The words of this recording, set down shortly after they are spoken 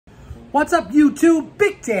What's up, YouTube?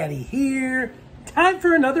 Big Daddy here. Time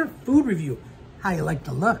for another food review. How you like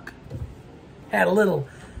the look? Had a little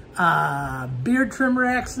beard trimmer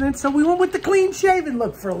accident, so we went with the clean shaven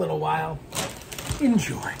look for a little while.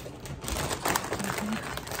 Enjoy.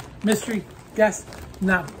 Mystery guest,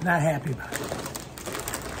 not happy about it.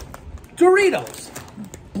 Doritos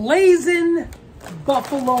BLAZIN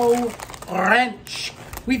Buffalo Ranch.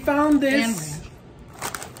 We found this.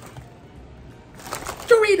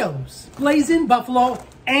 Doritos BLAZIN Buffalo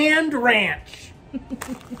and Ranch.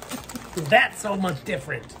 That's so much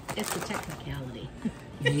different. It's a technicality.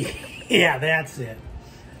 Yeah, that's it.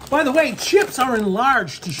 By the way, chips are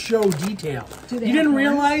enlarged to show detail. You didn't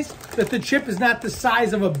realize that the chip is not the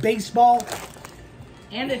size of a baseball?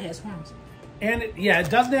 And it has horns. And it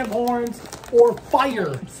doesn't have horns or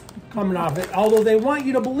fire coming off it. Although they want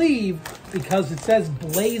you to believe, because it says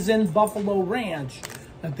BLAZIN Buffalo Ranch,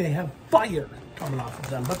 that they have fire coming off of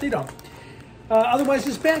them, but they don't. Otherwise,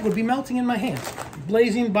 this bag would be melting in my hands.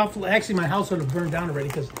 BLAZIN Buffalo. Actually, my house would have burned down already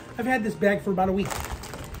because I've had this bag for about a week.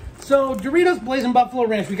 So, Doritos BLAZIN Buffalo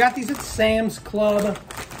Ranch. We got these at Sam's Club.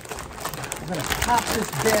 I'm going to pop this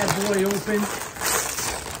bad boy open.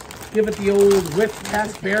 Give it the old whip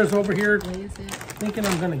test. Bear's over here thinking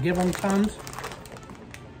I'm going to give them tons.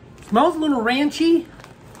 Smells a little ranchy.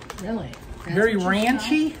 Really? That's very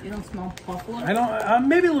ranchy. You don't smell buffalo? I don't.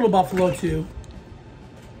 Maybe a little buffalo too.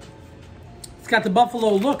 It's got the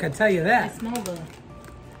buffalo look, I tell you that. I smell the...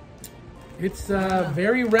 It's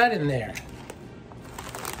very red in there.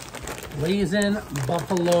 BLAZIN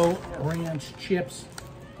Buffalo Ranch chips.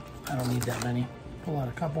 I don't need that many. Pull out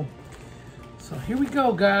a couple. So here we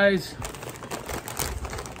go, guys.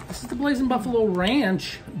 This is the BLAZIN Buffalo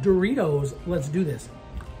Ranch Doritos. Let's do this.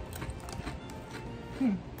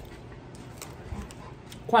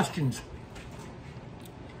 Questions.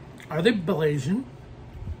 Are they BLAZIN?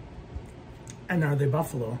 And are they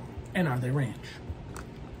buffalo? And are they ranch?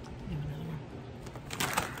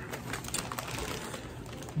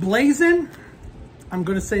 BLAZIN, I'm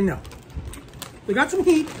going to say no. They got some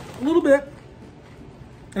heat, a little bit.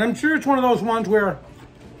 And I'm sure it's one of those ones where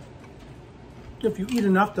if you eat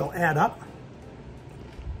enough, they'll add up.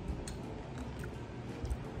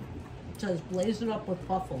 It says blaze it up with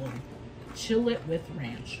buffalo. Chill it with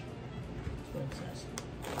ranch. That's what it says.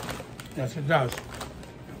 Yes, it does.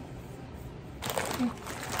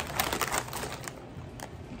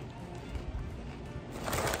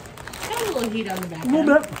 Got a little heat on the back. A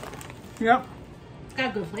little bit. Yeah. It's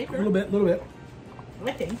got good flavor. A little bit,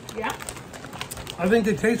 I think, yeah. I think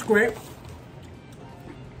they taste great.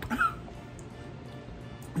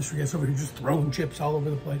 Mr. Guest over here just throwing chips all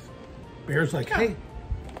over the place. Bear's like, hey,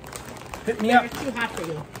 hit me up. It's too hot for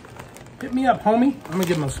you. Hit me up, homie. I'm gonna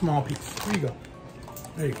give him a small piece. Here you go.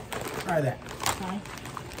 There you go. Try that. Why?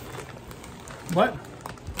 What?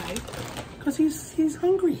 Why? Because he's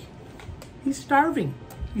hungry. He's starving.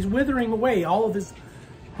 He's withering away all of his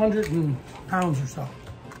 100 pounds or so.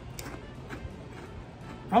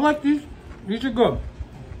 I like these. These are good.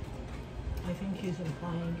 I think he's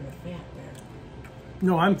implying you're fat there.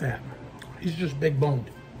 No, I'm fat. He's just big boned.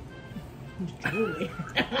 Truly.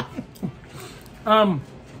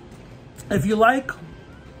 If you like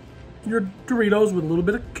your Doritos with a little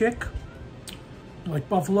bit of kick, like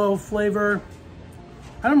buffalo flavor,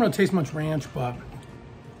 I don't really taste much ranch, but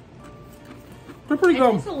they're pretty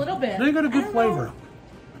good. Just a little bit. They got a good flavor.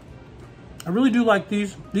 I really do like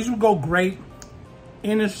these. These would go great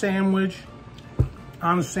in a sandwich,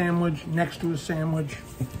 on a sandwich, next to a sandwich,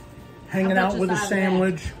 hanging out with a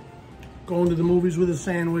sandwich, going to the movies with a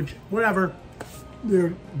sandwich, whatever.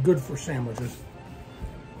 They're good for sandwiches.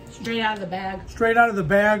 Straight out of the bag. Straight out of the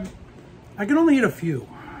bag. I can only eat a few.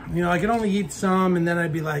 You know, I can only eat some, and then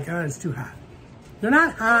I'd be like, oh, it's too hot. They're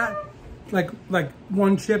not hot. Like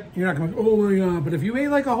one chip, you're not going to, oh my God. But if you ate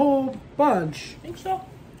like a whole bunch, I think so.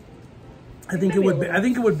 I think it would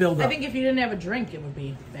build up. I think if you didn't have a drink, it would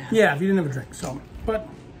be bad. Yeah, if you didn't have a drink. So, but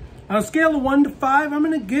on a scale of 1 to 5, I'm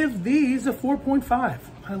going to give these a 4.5.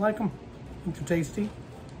 I like them. I think they're tasty.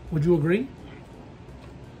 Would you agree?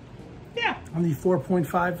 Yeah. On the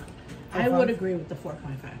 4.5? I would agree with the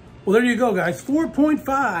 4.5. Well, there you go, guys.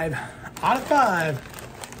 4.5 out of 5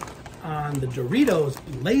 on the Doritos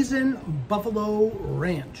BLAZIN Buffalo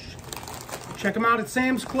Ranch. Check them out at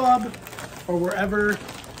Sam's Club or wherever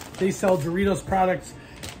they sell Doritos products.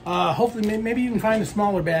 Hopefully, maybe you can find a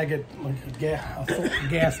smaller bag at like a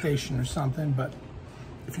gas station or something. But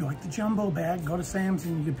if you like the jumbo bag, go to Sam's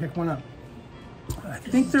and you can pick one up. I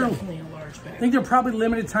think they're definitely a large bag. I think they're probably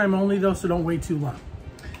limited time only though, so don't wait too long.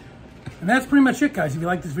 And that's pretty much it, guys. If you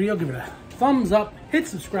like this video, give it a thumbs up, hit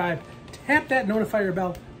subscribe, tap that notifier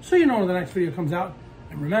bell, so you know when the next video comes out.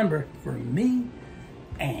 And remember, for me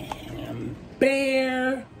and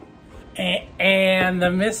Bear and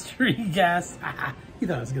the mystery guest, he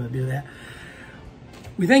thought I was going to do that.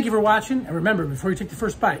 We thank you for watching. And remember, before you take the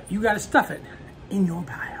first bite, you got to stuff it in your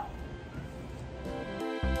pie.